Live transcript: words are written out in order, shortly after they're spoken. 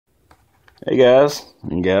Hey guys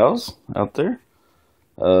and gals out there.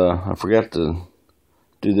 I forgot to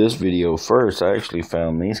do this video first. I actually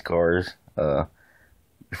found these cars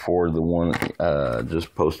before the one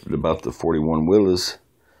just posted about the 41 Willys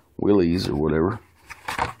or whatever.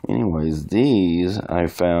 Anyways, these I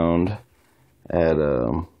found at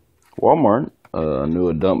Walmart. I knew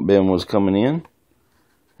a dump bin was coming in,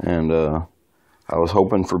 and I was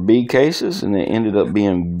hoping for B cases, and they ended up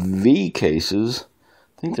being V cases.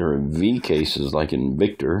 I think they were V cases like in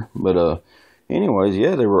Victor, but anyways,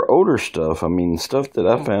 yeah, they were older stuff. I mean, stuff that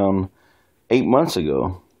I found 8 months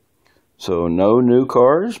ago. So no new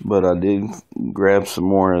cars, but I did grab some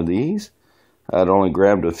more of these. I'd only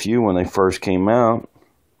grabbed a few when they first came out.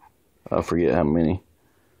 I forget how many.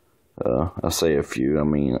 I say a few. I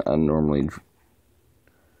mean, I normally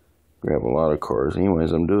grab a lot of cars.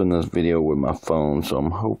 Anyways, I'm doing this video with my phone, so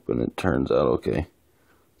I'm hoping it turns out okay.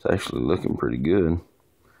 It's actually looking pretty good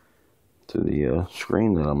to the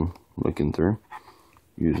screen that I'm looking through,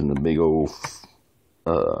 using the big old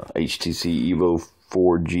HTC Evo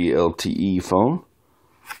 4G LTE phone.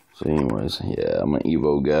 So anyways, yeah, I'm an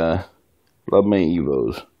Evo guy. Love my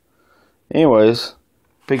Evos. Anyways,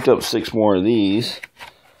 picked up 6 more of these.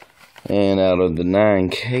 And out of the 9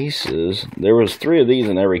 cases, there was 3 of these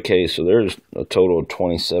in every case. So there's a total of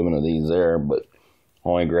 27 of these there, but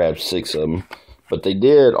only grabbed 6 of them. But they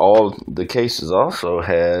did, all the cases also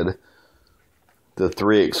had the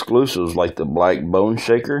 3 exclusives, like the black bone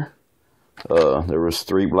shaker. There was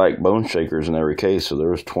 3 black bone shakers in every case, so there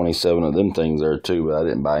was 27 of them things there too, but I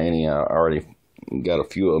didn't buy any. I already got a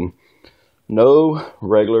few of them. No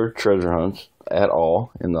regular treasure hunts at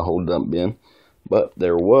all in the whole dump bin, but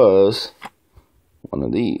there was one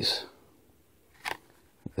of these.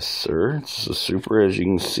 Yes, sir. It's a Super, as you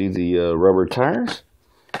can see the rubber tires,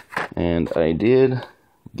 and I did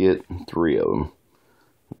get 3 of them.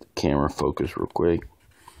 Camera focus real quick.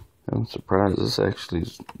 I'm surprised this actually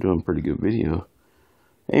is doing pretty good video.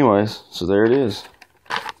 Anyways, so there it is.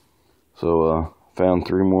 So found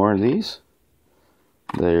 3 more of these.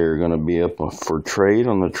 They're going to be up for trade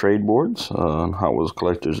on the trade boards on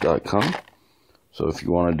HotWheelsCollectors.com. So if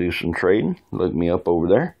you want to do some trading, look me up over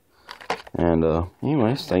there. And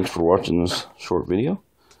anyways, thanks for watching this short video.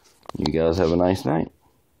 You guys have a nice night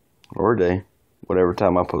or day, whatever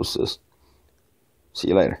time I post this. See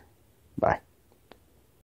you later. Bye.